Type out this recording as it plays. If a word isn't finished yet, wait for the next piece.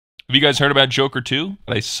Have you guys heard about Joker 2?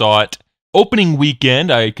 I saw it opening weekend.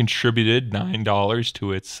 I contributed $9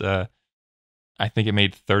 to its, I think it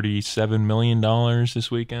made $37 million this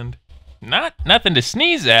weekend. Nothing to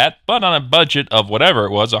sneeze at, but on a budget of whatever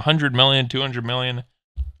it was, $100 million, $200 million.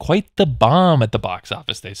 Quite the bomb at the box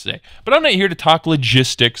office, they say. But I'm not here to talk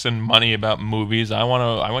logistics and money about movies. I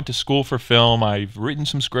went to school for film. I've written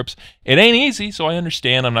some scripts. It ain't easy, so I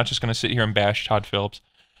understand. I'm not just going to sit here and bash Todd Phillips.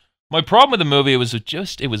 My problem with the movie, it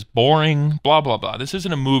was boring, blah, blah, blah. This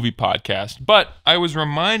isn't a movie podcast, but I was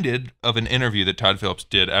reminded of an interview that Todd Phillips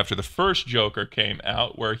did after the first Joker came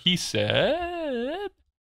out, where he said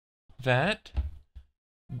that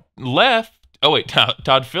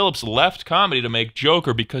Todd Phillips left comedy to make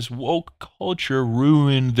Joker because woke culture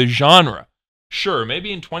ruined the genre. Sure,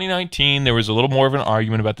 maybe in 2019 there was a little more of an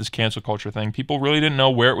argument about this cancel culture thing. People really didn't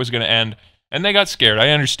know where it was going to end, and they got scared. I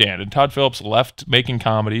understand. And Todd Phillips left making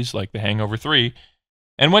comedies like The Hangover 3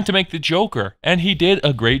 and went to make the Joker, and he did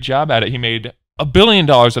a great job at it. He made $1 billion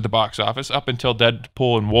at the box office. Up until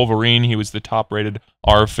Deadpool and Wolverine, he was the top-rated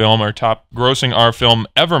R film, or top-grossing R film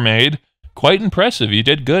ever made. Quite impressive. You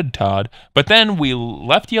did good, Todd. But then we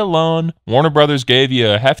left you alone. Warner Brothers gave you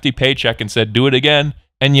a hefty paycheck and said, do it again,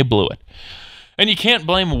 and you blew it. And you can't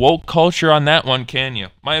blame woke culture on that one, can you?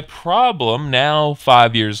 My problem now,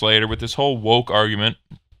 5 years later, with this whole woke argument,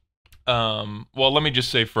 well, let me just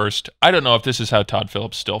say first, I don't know if this is how Todd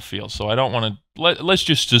Phillips still feels, so I don't want to, let's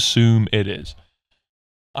just assume it is.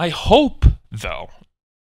 I hope, though,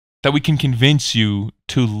 that we can convince you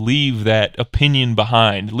to leave that opinion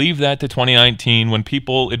behind. Leave that to 2019 when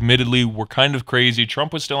people admittedly were kind of crazy.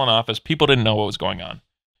 Trump was still in office. People didn't know what was going on.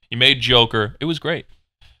 You made Joker. It was great.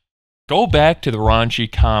 Go back to the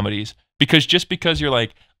raunchy comedies, because just because you're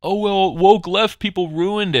like, oh, well, woke left people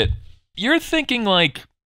ruined it. You're thinking like,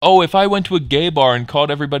 oh, if I went to a gay bar and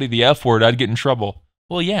called everybody the F word, I'd get in trouble.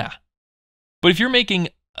 Well, yeah. But if you're making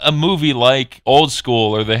a movie like Old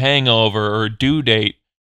School or The Hangover or Due Date,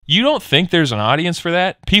 you don't think there's an audience for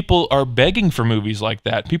that? People are begging for movies like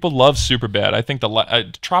that. People love Superbad. I think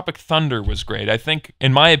the Tropic Thunder was great. I think,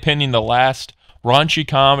 in my opinion, the last raunchy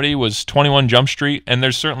comedy was 21 Jump Street, and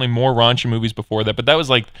there's certainly more raunchy movies before that, but that was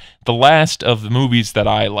like the last of the movies that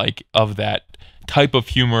I like of that type of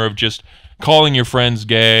humor of just calling your friends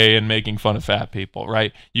gay and making fun of fat people,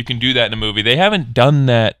 right? You can do that in a movie. They haven't done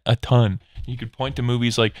that a ton. You could point to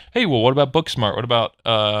movies like, hey, well, what about Booksmart? What about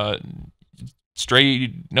No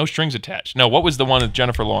Strings Attached? No, what was the one with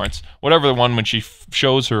Jennifer Lawrence? Whatever the one when she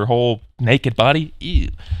shows her whole naked body? Ew.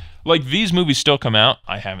 Like, these movies still come out.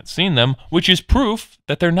 I haven't seen them, which is proof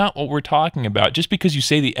that they're not what we're talking about. Just because you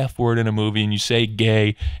say the F word in a movie and you say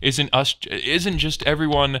gay isn't just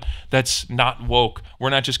everyone that's not woke.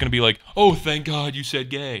 We're not just going to be like, oh, thank God you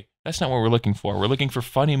said gay. That's not what we're looking for. We're looking for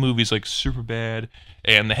funny movies like Superbad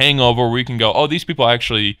and The Hangover, where we can go, oh, these people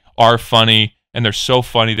actually are funny, and they're so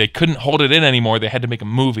funny they couldn't hold it in anymore. They had to make a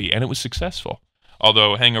movie, and it was successful.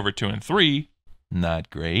 Although Hangover 2 and 3,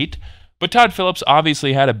 not great. But Todd Phillips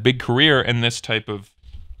obviously had a big career in this type of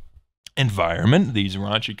environment, these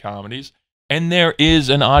raunchy comedies, and there is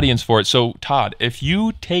an audience for it. So, Todd, if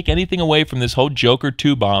you take anything away from this whole Joker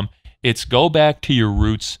 2 bomb, it's go back to your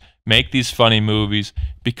roots, make these funny movies,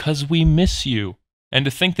 because we miss you. And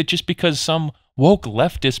to think that just because some woke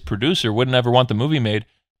leftist producer wouldn't ever want the movie made,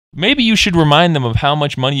 maybe you should remind them of how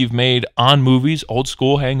much money you've made on movies, Old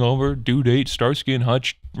School, Hangover, Due Date, Starsky and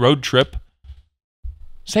Hutch, Road Trip.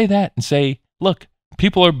 Say that and say, look,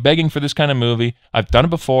 people are begging for this kind of movie. I've done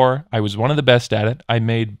it before. I was one of the best at it. I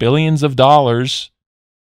made billions of dollars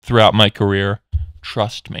throughout my career.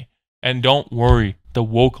 Trust me. And don't worry, the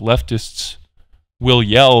woke leftists will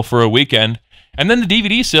yell for a weekend, and then the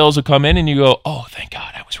DVD sales will come in and you go, oh, thank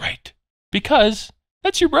God I was right. Because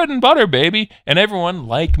that's your bread and butter, baby. And everyone,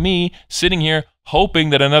 like me, sitting here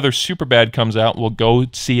hoping that another Superbad comes out, will go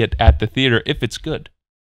see it at the theater if it's good.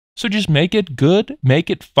 So just make it good, make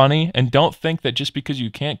it funny, and don't think that just because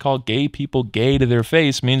you can't call gay people gay to their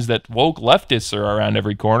face means that woke leftists are around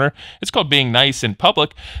every corner. It's called being nice in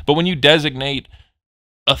public, but when you designate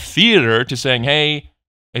a theater to saying, hey,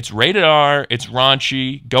 it's rated R, it's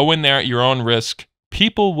raunchy, go in there at your own risk,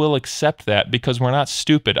 people will accept that because we're not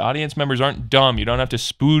stupid. Audience members aren't dumb. You don't have to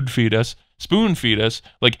spoon feed us,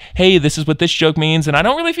 like, hey, this is what this joke means, and I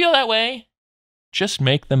don't really feel that way. Just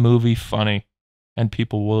make the movie funny, and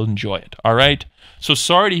people will enjoy it, all right? So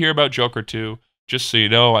sorry to hear about Joker 2. Just so you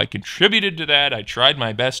know, I contributed to that. I tried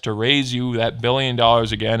my best to raise you that $1 billion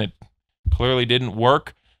again. It clearly didn't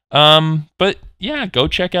work. But yeah, go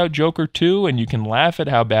check out Joker 2, and you can laugh at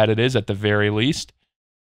how bad it is at the very least.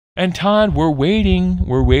 And Todd, we're waiting.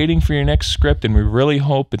 We're waiting for your next script, and we really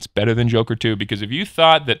hope it's better than Joker 2, because if you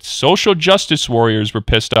thought that social justice warriors were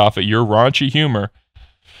pissed off at your raunchy humor,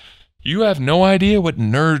 you have no idea what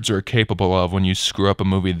nerds are capable of when you screw up a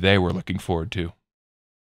movie they were looking forward to.